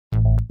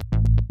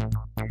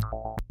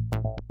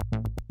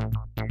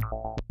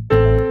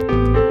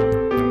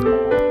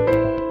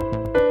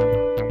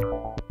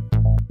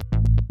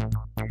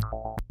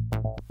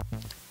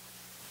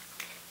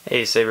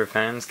Hey Saber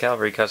fans,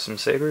 Cavalry Custom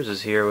Sabers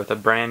is here with a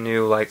brand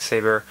new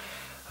lightsaber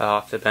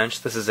off the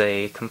bench. This is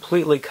a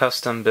completely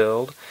custom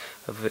build.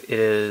 It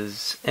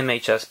is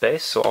MHS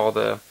based, so all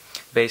the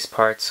base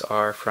parts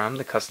are from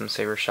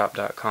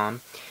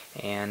TheCustomSaberShop.com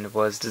and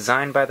was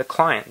designed by the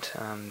client.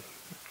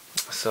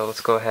 So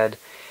let's go ahead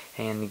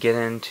and get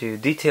into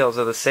details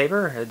of the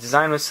saber. A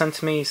design was sent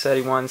to me. He said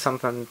he wanted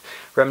something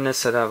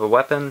reminiscent of a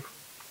weapon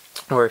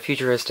or a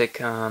futuristic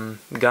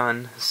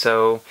gun,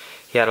 so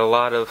he had a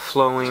lot of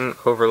flowing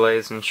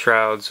overlays and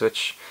shrouds,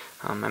 which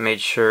I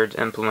made sure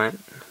to implement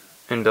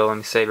in building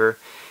the saber.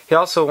 He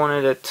also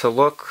wanted it to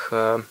look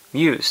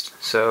used,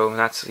 so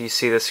that's, you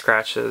see the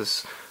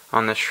scratches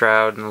on the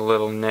shroud and the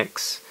little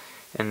nicks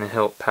in the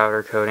hilt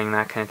powder coating,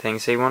 that kind of thing.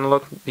 So you want to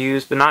look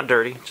used but not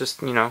dirty,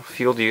 just, you know,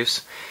 field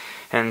use.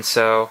 And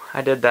so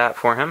I did that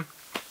for him.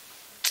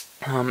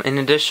 In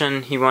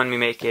addition, he wanted me to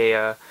make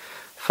a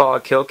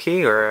fog kill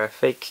key, or a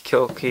fake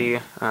kill key,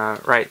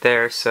 right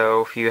there.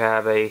 So if you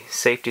have a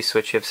safety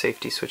switch, you have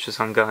safety switches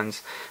on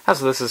guns. That's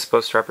what this is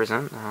supposed to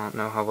represent. I don't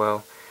know how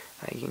well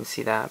you can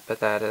see that, but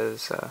that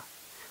is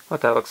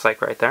what that looks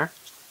like right there.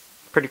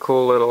 Pretty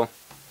cool little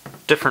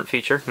different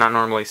feature, not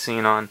normally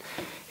seen on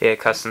a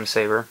custom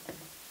saber.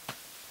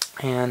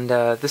 And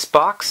this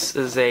box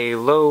is a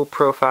low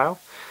profile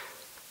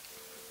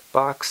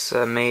box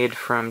made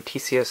from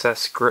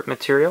TCSS Grip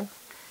material.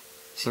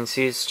 As you can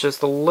see, it's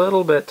just a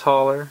little bit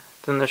taller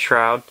than the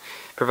shroud.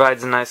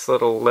 Provides a nice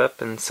little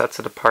lip and sets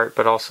it apart,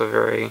 but also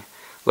very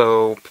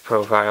low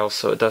profile,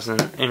 so it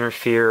doesn't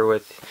interfere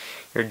with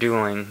your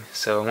dueling.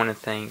 So I want to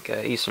thank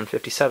Eastern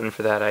 57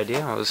 for that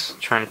idea. I was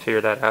trying to figure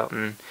that out,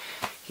 and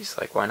he's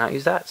like, why not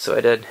use that? So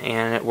I did,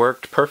 and it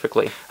worked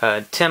perfectly.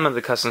 Tim of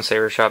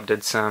TheCustomSaberShop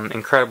did some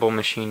incredible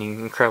machining,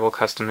 incredible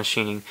custom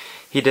machining.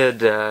 He did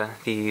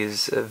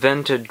these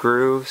vented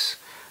grooves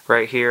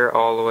right here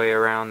all the way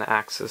around the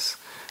axis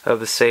of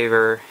the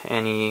saber,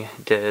 and he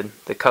did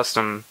the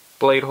custom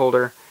blade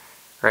holder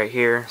right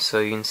here, so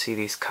you can see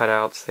these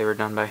cutouts, they were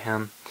done by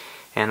him,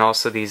 and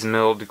also these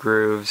milled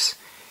grooves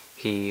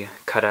he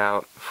cut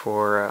out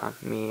for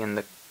me and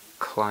the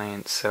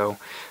client. So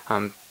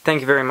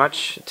thank you very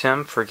much,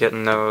 Tim, for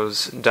getting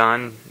those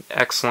done.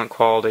 Excellent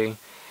quality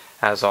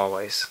as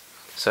always.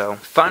 So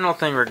final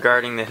thing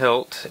regarding the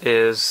hilt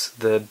is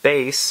the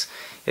base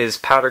is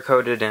powder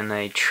coated in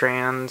a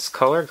trans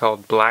color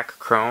called black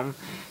chrome.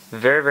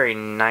 Very, very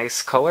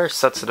nice color,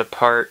 sets it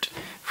apart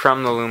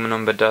from the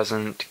aluminum but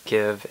doesn't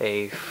give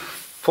a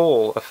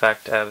full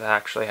effect of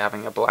actually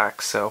having a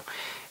black. So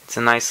it's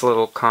a nice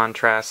little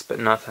contrast but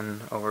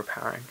nothing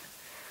overpowering.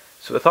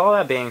 So with all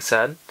that being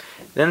said,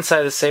 the inside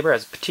of the saber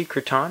has Petit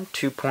Crouton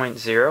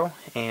 2.0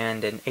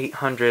 and an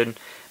 800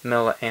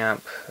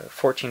 milliamp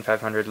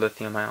 14500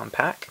 lithium ion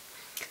pack.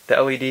 The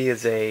LED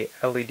is a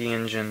LED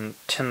engine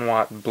 10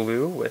 watt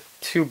blue with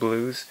two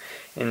blues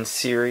in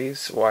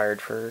series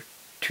wired for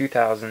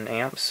 2000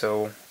 amps,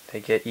 so they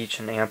get each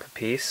an amp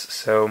apiece,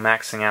 so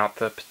maxing out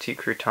the Petit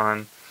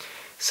Crouton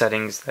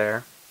settings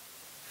there.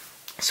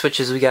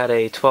 Switches, we got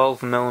a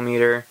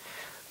 12mm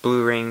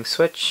blue ring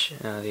switch,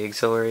 the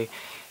auxiliary,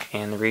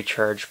 and the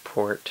recharge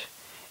port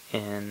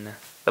in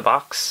the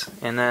box,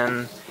 and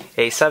then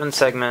a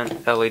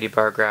 7-segment LED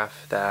bar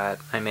graph that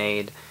I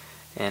made,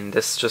 and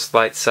this just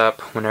lights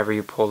up whenever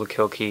you pull the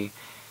kill key,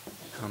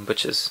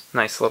 which is a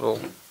nice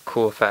little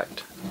cool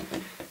effect.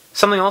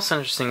 Something else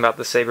interesting about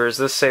the saber is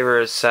this saber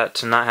is set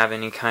to not have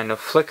any kind of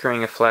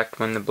flickering effect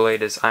when the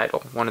blade is idle.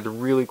 One of the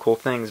really cool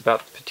things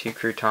about the Petit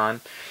Crouton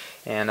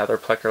and other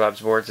Plecker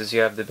Labs boards is you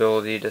have the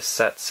ability to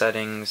set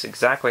settings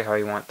exactly how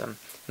you want them.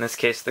 In this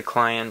case, the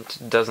client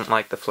doesn't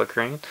like the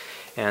flickering,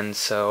 and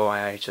so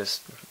I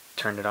just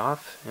turned it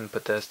off and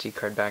put the SD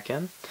card back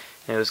in,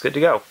 and it was good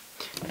to go.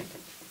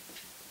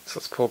 So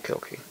let's pull kill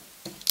key.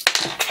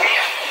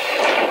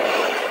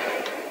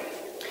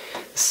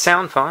 The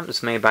Soundfont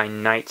was made by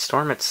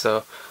Nightstorm. It's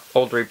the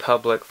Old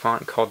Republic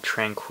font called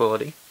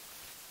Tranquility.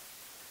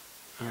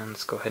 And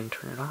let's go ahead and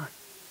turn it on.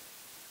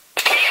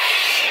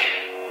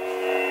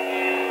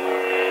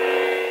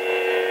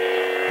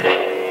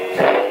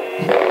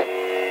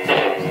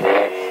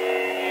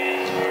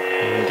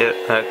 And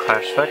get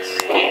clash effects.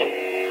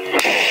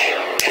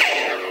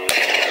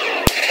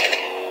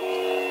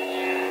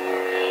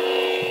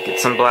 Get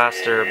some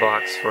blaster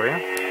blocks for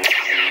you.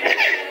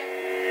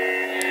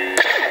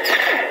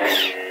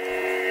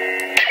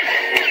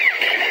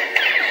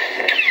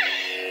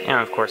 And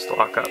of course the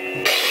lock up.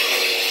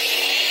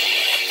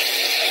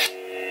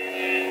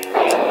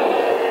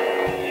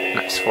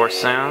 Nice force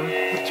sound.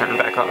 Turn it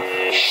back off.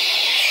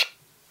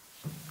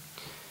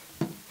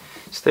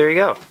 So there you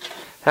go.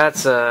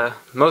 That's a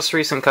most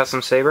recent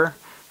custom saber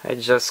I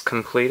just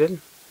completed.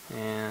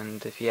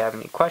 And if you have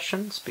any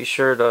questions, be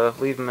sure to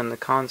leave them in the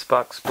comments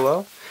box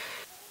below.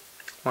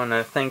 I want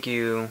to thank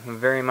you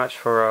very much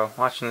for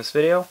watching this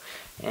video,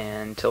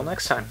 and until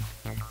next time.